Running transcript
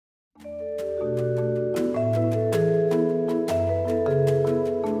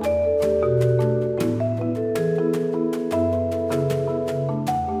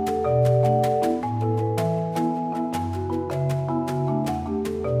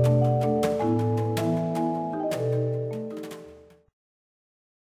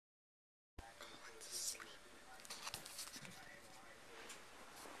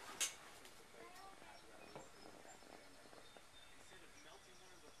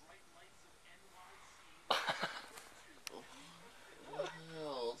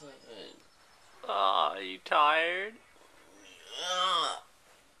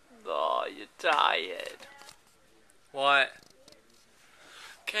tired. What?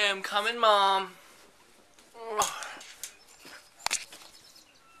 Okay, I'm coming, Mom.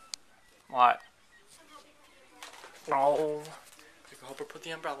 What? No. I can help her put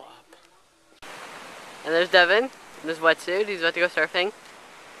the umbrella up. And there's Devin in his wetsuit. He's about to go surfing.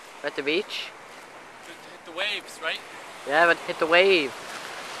 We're at the beach. Hit the waves, right? Yeah, about to hit the wave.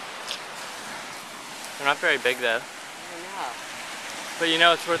 They're not very big, though. I know. But you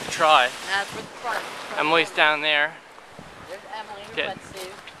know, it's worth a try. Yeah, it's worth the try. Emily's down there. There's Emily in her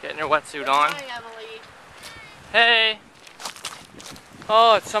wetsuit. Getting her wetsuit on. Good morning, Emily. Hey!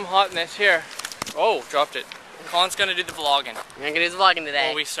 Oh, it's some hotness here. Oh, dropped it. Colin's gonna do the vlogging. I'm gonna do the vlogging today.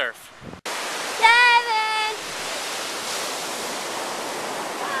 While we surf. Devin!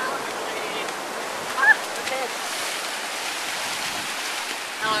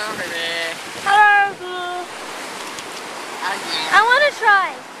 Hello, baby. Hello. I want to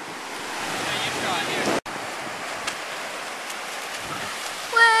try. Yeah, you try here.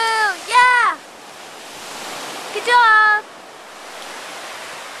 Woo! Yeah! Good job!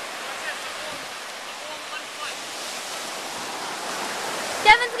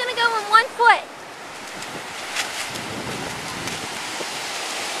 Devin's gonna go on 1 foot.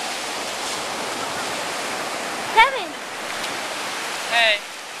 Devin! Hey!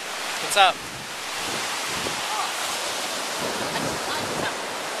 What's up?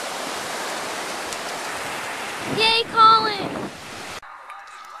 Yay, Colin!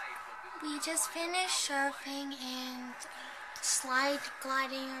 We just finished surfing and slide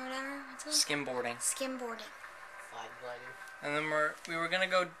gliding or whatever. Skimboarding. Skimboarding. And then we were gonna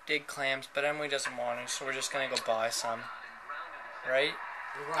go dig clams, but Emily doesn't want to, so we're just gonna go buy some. Right?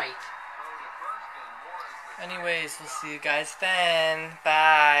 Right. Anyways, we'll see you guys then.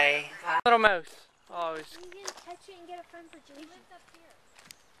 Bye. Little mouse. Oh, You can catch it and get a friend for JJ.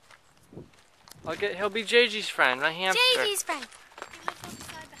 he'll be JG's friend, my hamster. JJ's friend.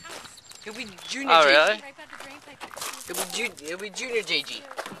 He'll be Junior Oh, JG. really? He'll be Junior JG.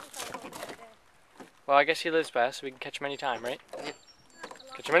 Well, I guess he lives best, so we can catch him anytime, right? Yep.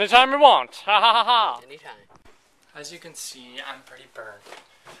 Catch him anytime we want. Ha ha ha ha. Anytime. As you can see, I'm pretty burned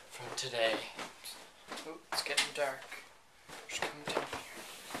from today. Oh, it's getting dark. Just coming down here.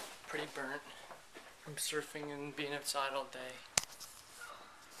 Pretty burnt from surfing and being outside all day.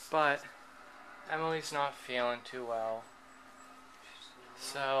 But Emily's not feeling too well.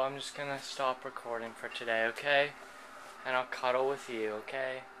 So I'm just gonna stop recording for today, okay? And I'll cuddle with you,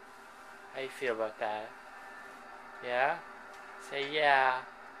 okay? How you feel about that? Yeah? Say yeah.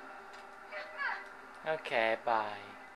 Okay, bye.